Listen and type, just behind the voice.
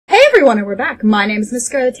everyone, and we're back. My name is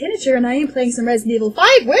MissScarletTanager, and I am playing some Resident Evil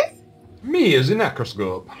 5 with... Me as a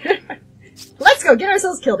Necroscope. Let's go, get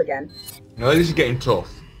ourselves killed again. No, this is getting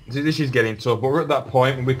tough. This is getting tough, but we're at that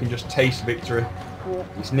point when we can just taste victory. Cool.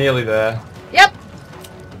 It's nearly there. Yep.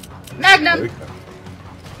 Magnum. There we go.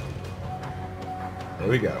 There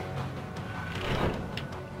we go.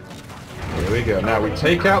 Here we go. Now we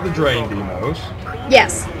take out the drain demos.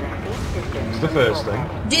 Yes. That's the first thing.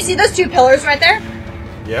 Do you see those two pillars right there?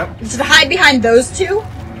 Yep. Just hide behind those two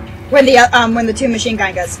when the two machine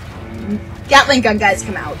gun guys, Gatling gun guys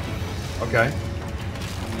come out. Okay.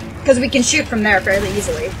 Because we can shoot from there fairly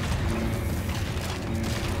easily.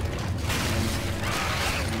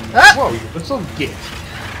 Oh! Whoa, that's all git.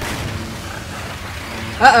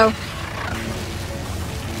 Uh-oh.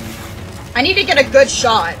 I need to get a good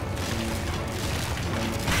shot.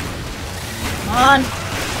 Come on.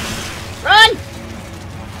 Run!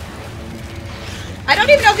 I don't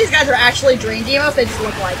even know if these guys are actually drain demo, if they just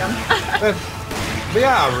look like them. They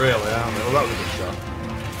are really, aren't they? Well, that was a good shot.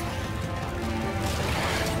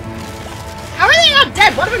 How are they not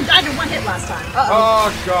dead? One of them died in one hit last time. Uh-oh.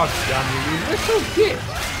 Oh, god damn you. They're so git.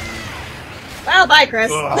 Well, bye,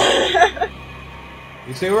 Chris.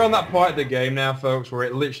 You see, we're on that point of the game now, folks, where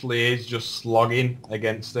it literally is just slogging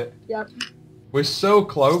against it. Yep. We're so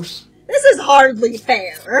close. This is hardly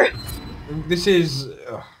fair. This is...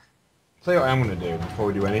 tell you what I'm going to do before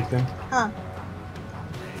we do anything. Huh.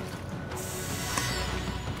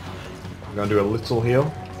 I'm going to do a little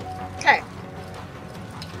heal. Okay.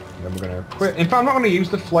 Then we're going to quit. In fact, I'm not going to use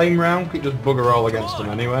the flame round, it just bugger all against them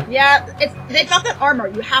anyway. Yeah, they've got that armor.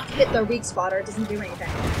 You have to hit their weak spot or it doesn't do anything.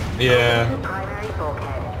 Yeah.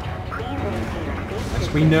 Yes,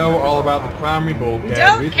 we know all about the primary bulkhead.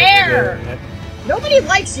 We don't care! Nobody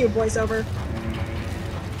likes you, voiceover.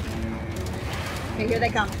 Okay, here they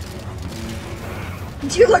come.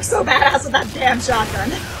 You look so badass with that damn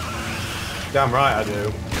shotgun. Damn right I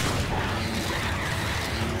do.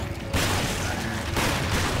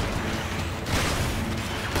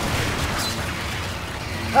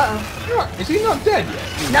 Uh-oh. Is he not dead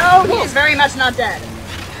yet? No, he is very much not dead.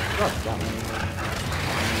 God damn it.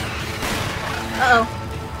 Uh-oh.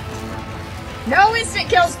 No instant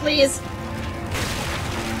kills, please.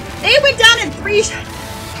 They went down in 3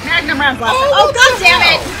 Magnum rounds last time. Oh, god damn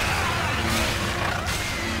it!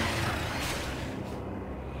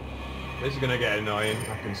 This is gonna get annoying,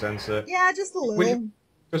 I can sense it. Yeah, just a little.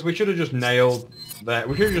 Because we should have just nailed that.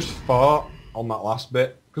 We should have just fought on that last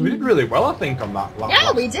bit. Because we did really well, I think, on that last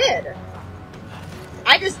Yeah, we did.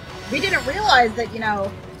 We didn't realize that, you know...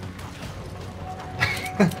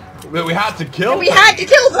 that we had to kill them. We had to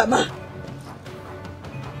kill them!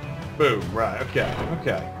 Boom, right, okay.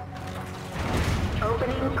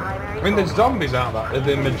 I mean, the zombies aren't that,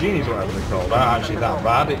 the Maginis, whatever they're called, aren't actually that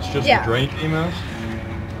bad. It's just the drain demos.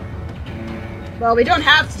 Well, we don't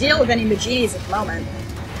have to deal with any Maginis at the moment.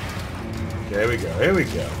 Okay, here we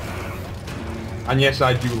go. And yes,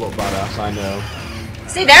 I do look badass, I know.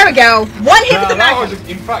 See, there we go. One hit with the Magnum.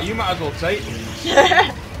 In fact, you might as well take me.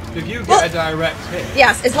 If you get a direct hit.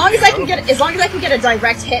 Yes, as long as I can get a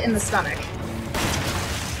direct hit in the stomach.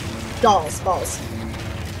 Balls.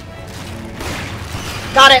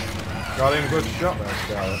 Got it. Got him, good shot there,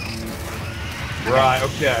 Scarlet. Right,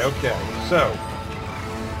 okay. So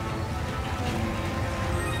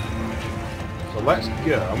let's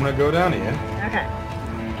go. I'm gonna go down here. Okay.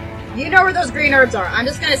 You know where those green herbs are. I'm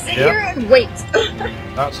just gonna sit here and wait.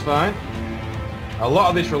 That's fine. A lot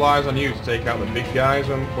of this relies on you to take out the big guys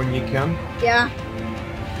when you can. Yeah.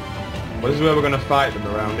 But this is where we're gonna fight them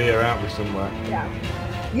around here, aren't we, somewhere? Yeah.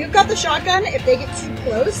 You've got the shotgun if they get too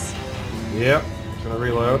close. Yep. Just gonna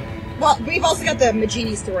reload. Well, we've also got the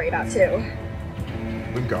Maginis to worry about too.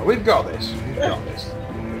 We've got this.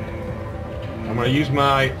 I'm gonna use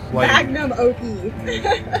my flame. Magnum OP.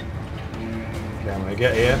 Okay, I'm gonna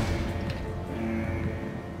get here.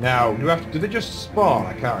 Now, do they just spawn?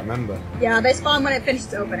 I can't remember. Yeah, they spawn when it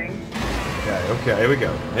finishes opening. Okay, here we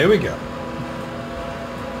go.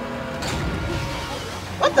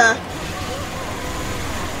 What the?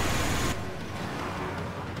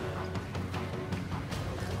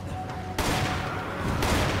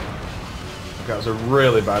 Okay, that was a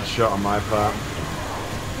really bad shot on my part.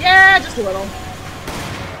 Yeah, just a little.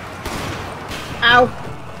 Ow.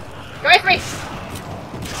 Go away from me!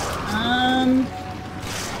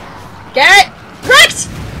 Get wrecked!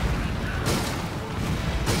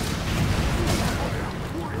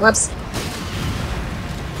 Whoops.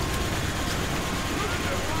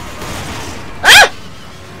 Ah!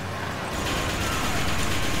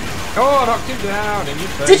 Oh, I knocked him down and you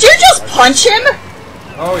Did you just punch him?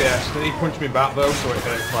 Oh yes, then he punched me back though, so it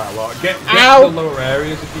hurt quite a lot. Get to Ow. the lower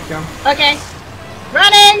areas if you can. Okay.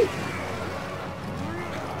 Running!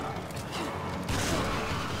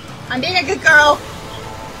 I'm being a good girl.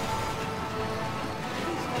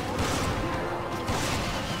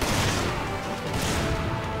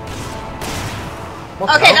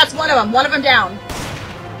 What's Okay, that? that's one of them. One of them down.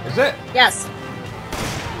 Is it? Yes.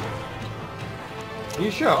 Are you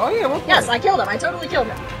sure? Oh yeah, what? Yes, I killed him. I totally killed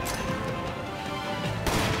him.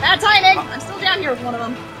 Bad timing! I'm still down here with one of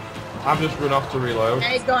them. I've just run off to reload.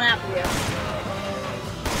 And he's going after you.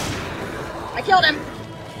 I killed him.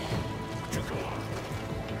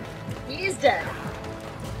 He's dead.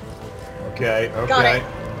 Okay, okay. Got it.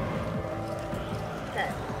 Okay.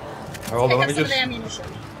 Hold on, let me some just of the ammunition.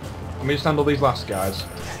 let me just handle these last guys.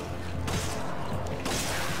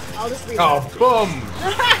 I'll just reload. Oh, bum!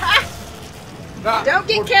 That Don't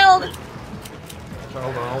get would- killed!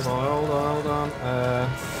 Hold on.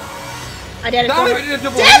 I did it. Damn for it! I did a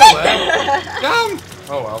double Damn kill it! there. Damn!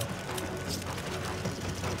 Oh well.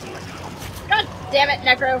 God damn it,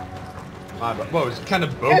 Necro. My bad. Well, it's kind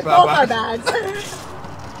of both Both our are bads. bads.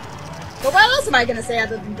 But what else am I gonna say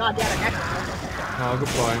other than God damn it, Necro? Oh, good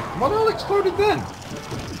point. What all exploded then?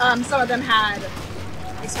 Some of them had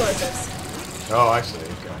explosives. Oh, I see.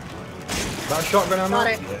 Okay. That shotgun ammo? Got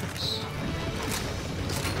it. Yes.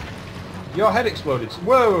 Your head exploded.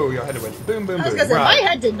 Whoa! Your head went boom, boom, I was boom. gonna say, my Right.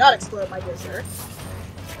 head did not explode, my dear sir.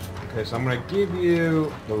 Okay, so I'm gonna give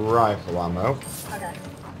you the rifle ammo. Okay.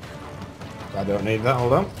 I don't need that.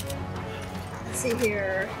 Hold on. Let's see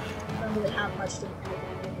here. I don't really have much to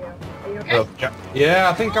give you. Are you okay? Oh, yeah,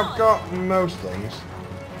 I think I've got most things.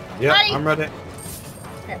 Yep, Ready? I'm ready.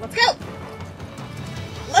 Okay, let's go!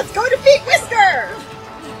 Let's go defeat Whisker!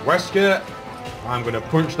 Whisker, I'm gonna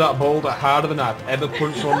punch that boulder harder than I've ever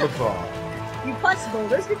punched one before. You punched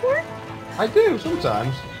boulders before? I do,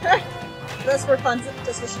 sometimes. Those were fun,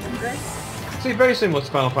 just for shits and grins. See, very similar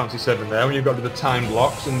to Final Fantasy VII there, when you've got the timed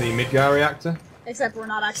locks in the Midgar reactor. Except we're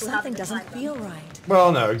not actually having Something to doesn't time feel them. right.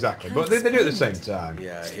 Well, no, exactly, but they do it at the same time.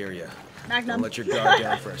 Yeah, I hear you. Magnum. Don't let your guard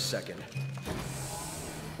down for a second.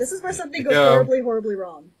 This is where something goes Go. horribly, horribly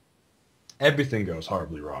wrong. Everything goes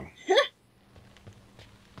horribly wrong.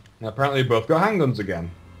 Now, apparently we both got handguns again.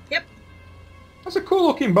 Yep. That's a cool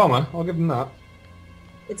looking bomber, I'll give them that.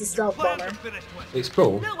 It's a stealth bomber. It's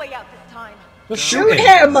cool. No way out this time. Just Shoot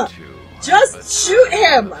him! Just shoot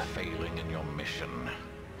him! Failing in your mission.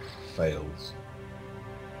 Fails.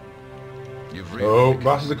 You've Oh, really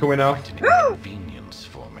bastards are coming out. become an inconvenience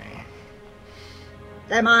for me.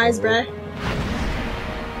 Them eyes, bruh.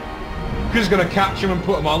 Who's gonna catch him and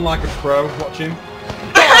put him on like a pro? Watch him.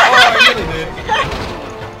 Oh, he really did.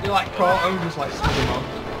 He like caught him, just like stood him on.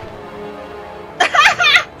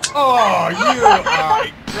 Oh, you are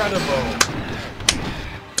incredible.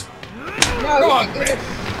 No, Go on, he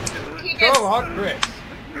Chris. he gets... Go on, Chris.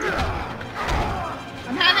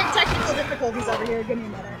 I'm having technical difficulties over here. Give me a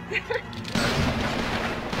minute.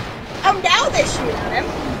 Oh, now they shoot at him.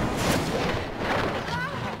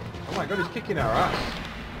 Oh my god, he's kicking our ass.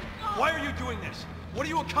 Why are you doing this? What do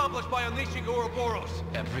you accomplish by unleashing Ouroboros?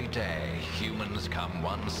 Every day, humans come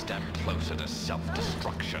one step closer to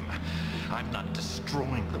self-destruction. I'm not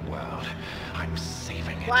destroying the world. I'm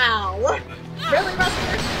saving it. Wow. Really,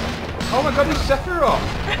 Buster? Oh my god, he's Sephiroth.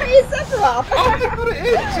 He's Sephiroth. Oh my god, it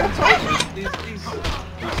is. I'm telling you, he's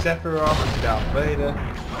Sephiroth, he's Darth Vader.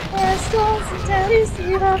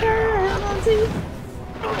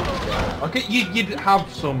 Okay, you'd have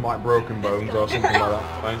some like broken bones or something like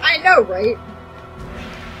that. Fine. I know, right?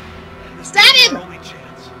 Stab him! Only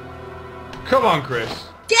chance. Come on, Chris.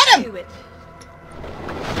 Get him! Do it.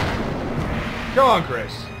 Go on,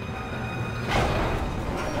 Chris.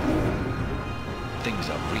 Things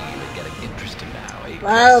are really getting interesting now, eh?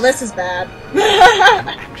 Wow, this is bad.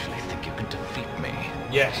 I actually think you can defeat me.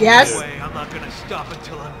 Yes. Yes. No way, I'm not gonna stop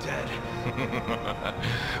until I'm dead.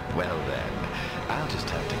 Well then, I'll just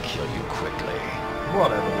have to kill you quickly.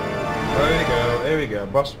 Whatever. There we go. Here we go.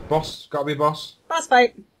 Boss. Gotta be boss. Boss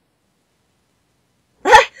fight.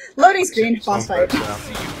 Loading screen. Boss Some fight.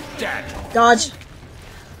 folks now. Dodge.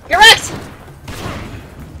 Get wrecked!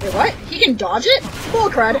 Wait, what? He can dodge it? Bull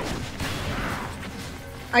crud.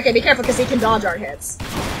 Okay, be careful because he can dodge our hits.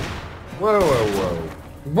 Whoa, whoa, whoa.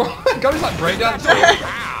 What? God, he's like breakdancing.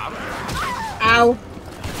 Ow.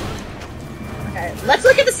 Okay, let's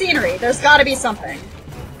look at the scenery. There's gotta be something.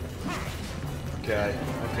 Okay.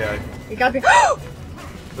 You gotta be-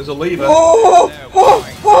 There's a lever. Oh!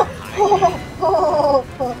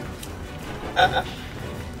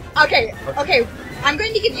 Okay, I'm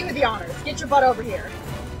going to give you the honors. Get your butt over here.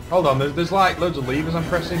 Hold on, there's like loads of levers I'm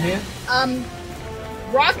pressing here.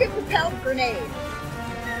 Rocket-propelled grenade.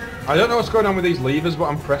 I don't know what's going on with these levers, but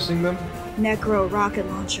I'm pressing them. Necro rocket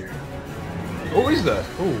launcher. Oh, is there?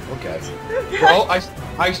 Oh, okay. Well,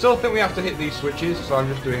 I still think we have to hit these switches, so I'm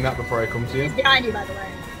just doing that before I come to you. He's behind you, by the way.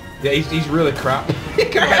 Yeah, he's really crap. He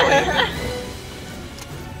can barely hit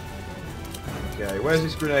me. Okay, where's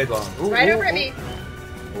this grenade launcher? Ooh, Right ooh, over at ooh. me.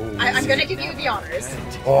 Ooh. I'm gonna give you the honors.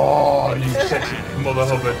 Oh, you sexy mother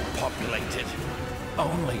hubbard. Populated.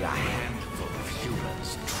 Only a handful of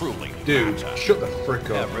humans truly Dude, matter. shut the frick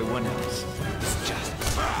up. Everyone else is just...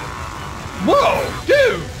 Whoa,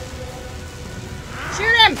 dude!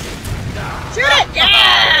 Shoot him! Shoot it!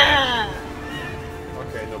 Yeah!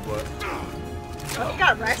 Okay, no blood. Oh, he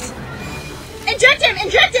got Rex. Inject him!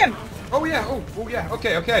 Inject him! Oh yeah, oh yeah,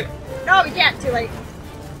 okay, okay. No, we can't. Too late.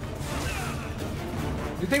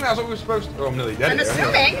 You think that's what we were supposed to... Oh, I'm nearly dead I'm here.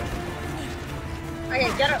 assuming.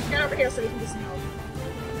 Okay, get over here so we can do some help.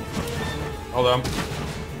 Hold on.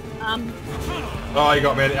 Um, Oh, you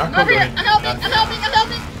got me. I I'm can't over go here. in. I'm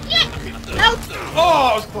helping. Yeah! Help! Oh,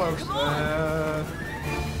 I was close. Come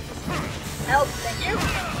Help, thank you.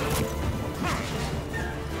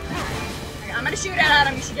 Okay, I'm gonna shoot at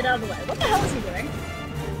him. You should get out of the way. What the hell is he doing?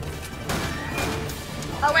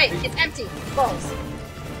 Oh wait, it's empty. Balls.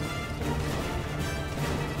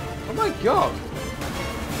 Oh my god.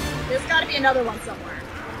 There's gotta be another one somewhere.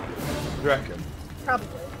 You reckon? Probably.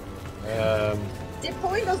 Did Did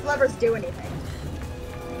pulling those levers do anything?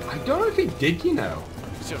 I don't know if he did, you know.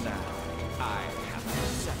 So now, I have to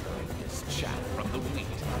separate this chaff from the wheat.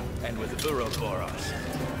 And with Ouroboros,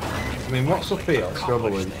 I mean, what's up here? Let's go have a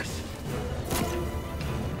look.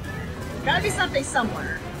 Gotta be something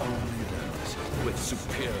somewhere. Only those with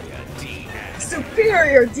superior DNA.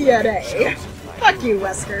 Superior DNA. Fuck you,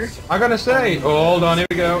 Whisker. I gotta say, oh, hold on, here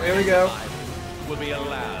we go, here we go. Will be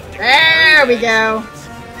allowed to There we go.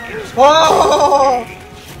 Oh!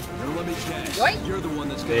 Now let me guess. Yoink. You're the one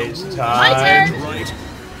that's gonna It's rule time. turn. right?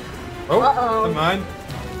 Oh, Uh-oh. never mind.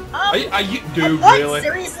 Are you, What? dude, really?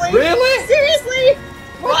 Seriously? Really? Seriously?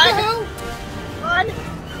 What the hell? Run.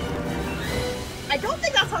 I don't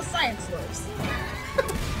think that's how science works.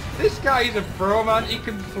 This guy is a pro, man. He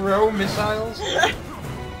can throw missiles.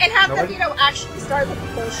 And have No, them, I- you know, actually start the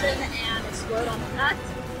propulsion and explode on impact.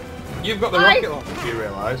 You've got the I- rocket launcher, you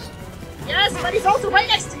realise? Yes, but he's also right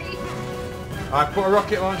next to me. I put a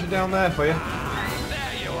rocket launcher down there for you.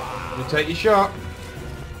 There you are. You take your shot.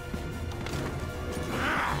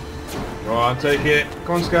 Go on, take it.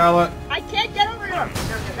 Come on, Scarlet. I can't get over him.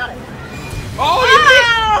 There we go, got it. Oh,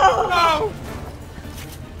 Oh!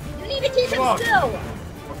 you missed! You need to keep Come him on. still. No!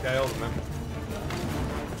 Okay, hold on, man.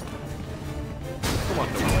 Come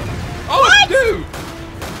on, no. Oh, What? dude!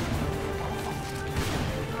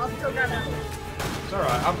 I'll still grab that. It's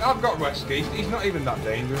alright. I've got Whisker. He's not even that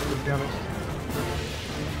dangerous, to be honest.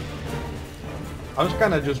 I'm just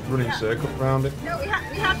kind of just running Yeah. circles around him. No, we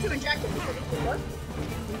have to inject him because if we look,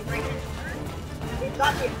 we've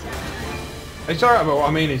got the injector. It's alright, but what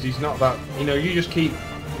I mean is he's not that... You know, you just keep,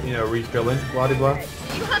 you know, refilling. Blah-de-blah. Okay,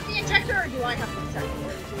 do you have the injector or do I have the injector?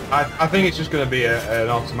 I think it's just going to be an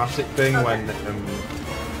automatic thing Okay. when...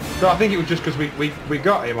 so I think it was just because we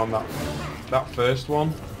got him on that first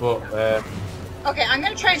one, but... Okay, I'm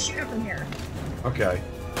gonna try and shoot him from here. okay.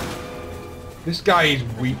 This guy is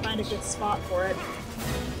weak. Find a good spot for it.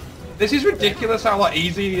 This is ridiculous how like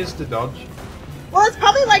easy he is to dodge. Well, it's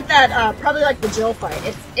probably like that, probably like the Jill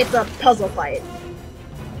fight. It's a puzzle fight.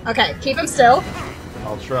 Okay, keep him still.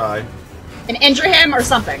 I'll try. And injure him or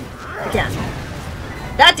something. Again.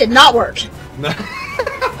 That did not work. No.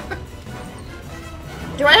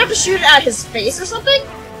 Do I have to shoot it at his face or something?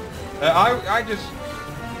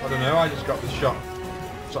 I don't know, I just got the shot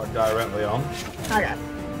sort of directly on. Okay.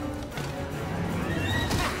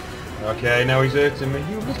 Okay, now he's hurting me.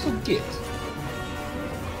 You little git.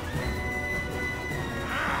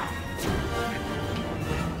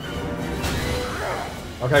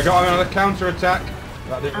 Okay, got him on a counter attack.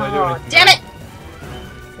 That didn't really do Oh, anything. damn it!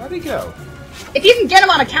 Where'd he go? If you can get him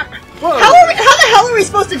on a camera. Whoa. How the hell are we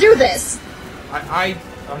supposed to do this? I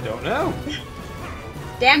don't know.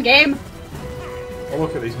 Damn game. Oh,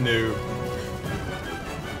 look at this noob.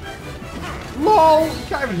 LOL! You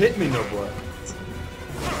can't even hit me, Nubler.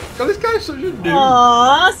 God, this guy's such a noob.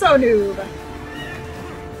 Aww, so noob.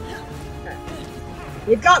 Okay.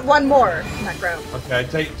 We've got one more, Necro. Okay,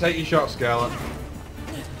 take your shot, Scarlet.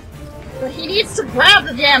 But he needs to grab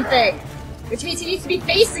the damn thing. Which means he needs to be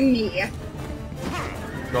facing me.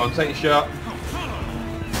 Go on, take your shot.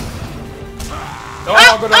 Oh,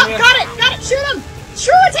 Oh, good on you. got it! Shoot him!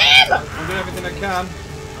 Shoot him! I'm doing everything I can.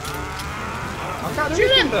 I can't do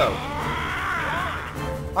Shoot anything him. though.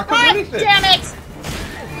 I can't do God anything. damn it!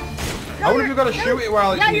 I wonder if you've got to shoot it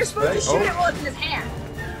while it's yeah, in you're his supposed face. to shoot it while it's in his hand.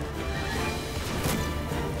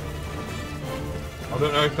 I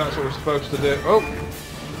don't know if that's what we're supposed to do. Oh,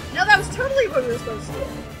 No, that was totally what we were supposed to do.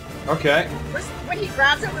 okay, When he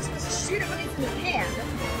grabs it, we're supposed to shoot it when it's in his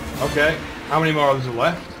hand. okay. How many more is there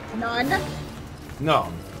left? None.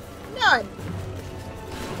 No. None.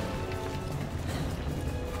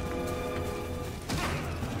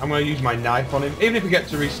 I'm going to use my knife on him. Even if we get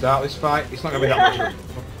to restart this fight, it's not going to be that much.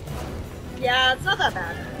 Yeah, it's not that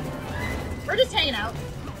bad. We're just hanging out.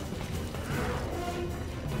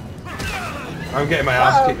 I'm getting my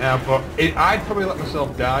ass kicked now, but I'd probably let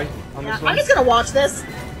myself die on Yeah, this one. I'm just gonna watch this.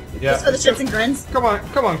 Yeah. Just for the shits and grins. Come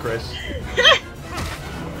on, Chris.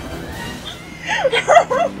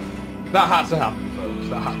 That had to happen, folks.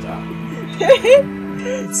 That had to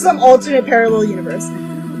happen. Some alternate parallel universe.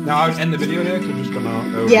 Now I'll end the video here because I'm just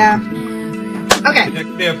gonna. Yeah. Okay.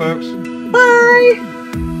 See you folks. Bye.